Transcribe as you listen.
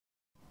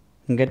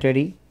Get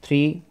ready.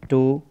 3,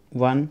 2,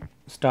 1,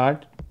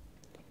 start.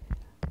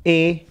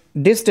 A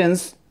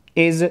distance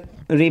is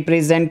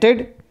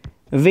represented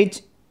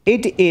which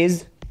it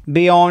is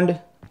beyond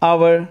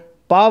our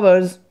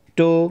powers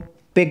to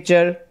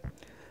picture.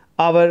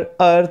 Our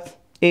earth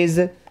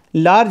is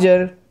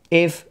larger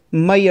if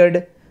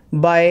measured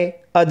by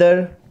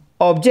other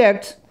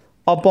objects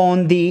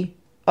upon the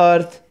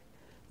earth,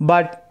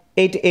 but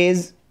it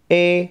is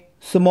a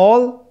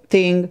small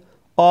thing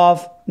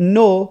of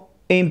no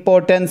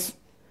importance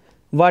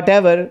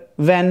whatever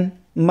when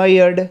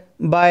measured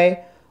by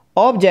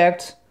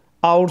objects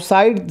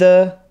outside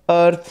the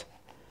earth.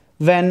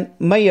 When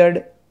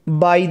measured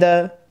by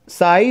the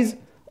size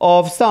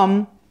of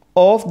some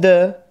of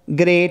the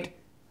great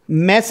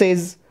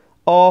masses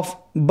of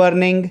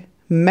burning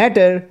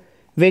matter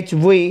which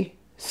we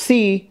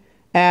see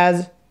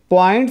as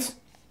points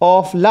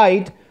of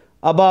light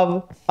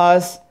above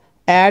us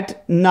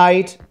at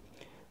night,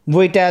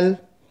 we tell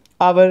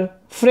our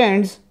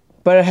friends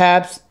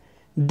perhaps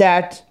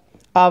that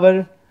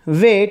our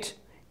weight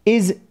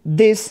is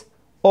this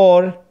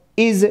or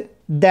is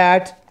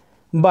that,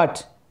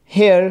 but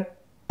here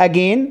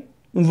again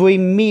we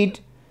meet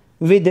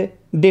with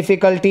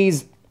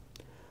difficulties.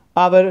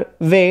 Our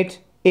weight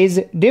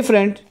is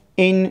different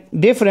in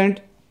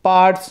different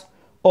parts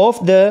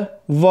of the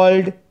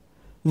world,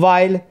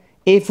 while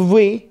if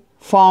we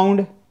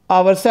found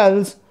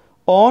ourselves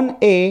on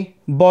a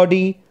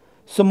body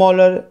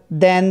smaller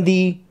than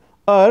the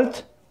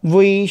earth,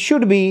 we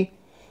should be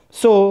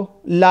so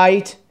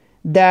light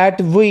that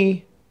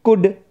we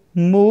could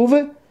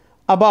move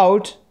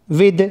about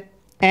with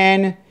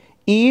an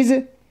ease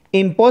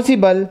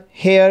impossible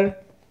here.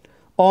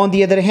 On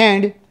the other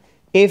hand,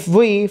 if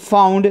we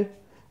found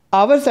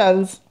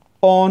ourselves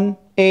on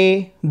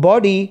a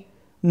body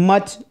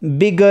much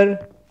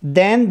bigger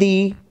than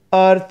the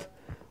earth,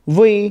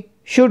 we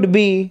should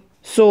be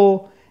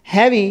so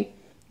heavy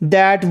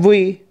that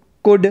we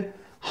could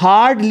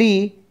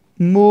hardly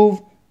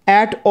move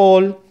at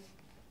all.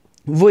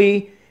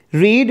 We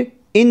read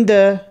in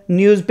the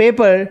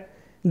newspaper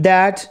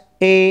that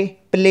a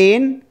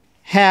plane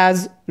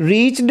has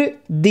reached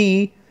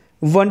the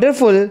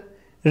wonderful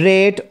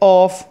rate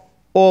of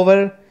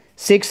over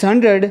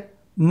 600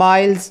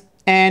 miles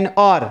an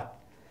hour.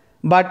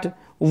 But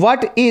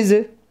what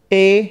is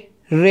a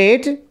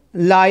rate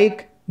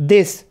like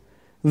this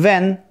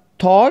when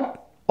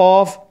thought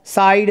of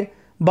side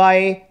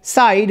by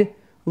side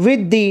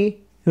with the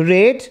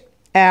rate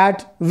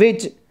at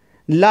which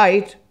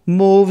light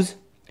moves?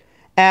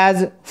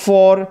 As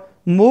for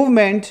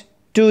movement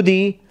to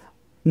the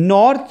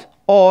north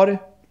or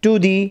to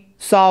the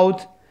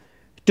south,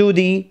 to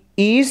the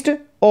east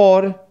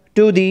or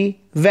to the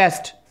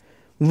west,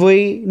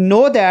 we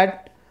know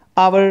that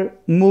our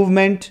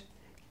movement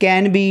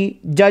can be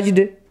judged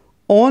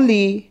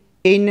only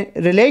in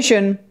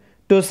relation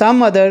to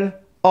some other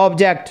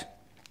object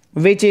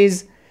which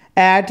is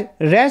at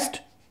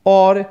rest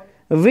or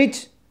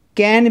which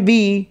can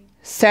be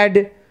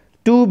said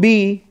to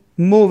be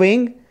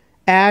moving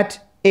at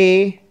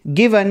a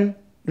given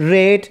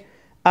rate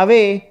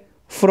away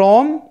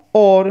from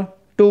or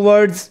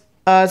towards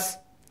us.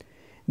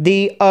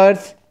 The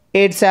earth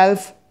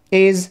itself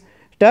is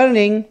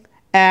turning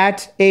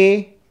at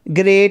a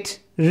great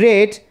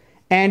rate,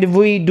 and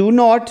we do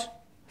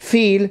not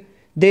feel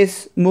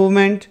this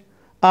movement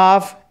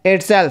of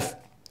itself.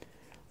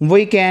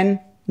 We can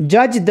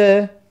judge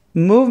the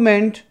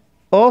movement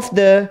of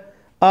the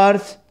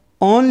earth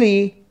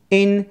only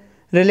in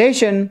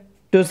relation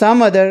to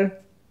some other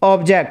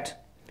object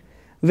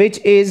which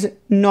is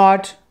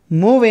not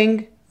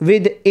moving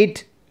with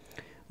it.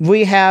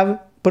 We have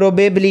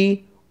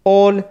probably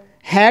all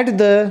had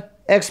the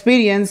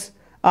experience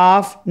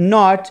of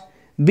not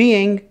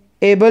being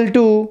able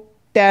to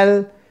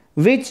tell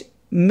which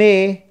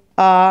way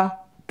a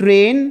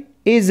train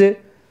is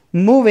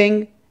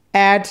moving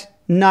at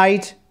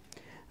night.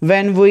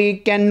 When we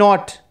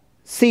cannot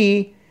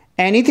see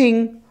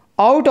anything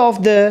out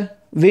of the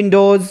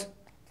windows,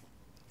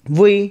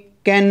 we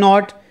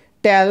cannot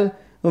tell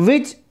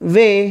which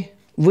way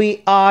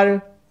we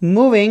are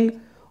moving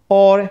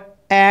or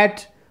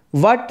at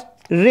what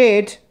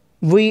rate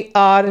we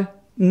are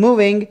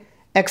moving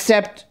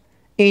except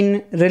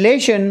in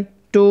relation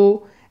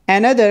to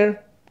another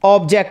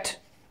object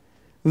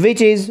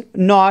which is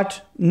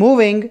not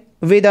moving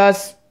with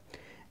us.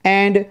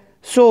 And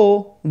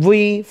so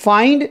we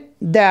find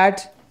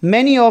that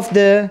many of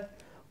the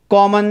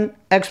common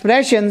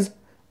expressions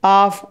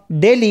of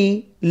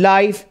daily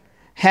life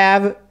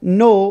have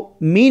no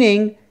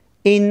meaning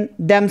in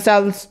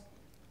themselves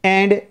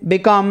and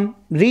become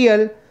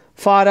real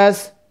for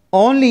us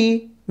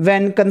only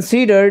when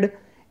considered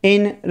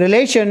in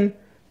relation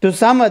to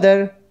some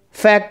other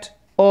fact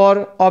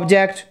or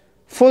object.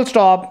 Full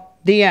stop.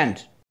 The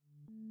end.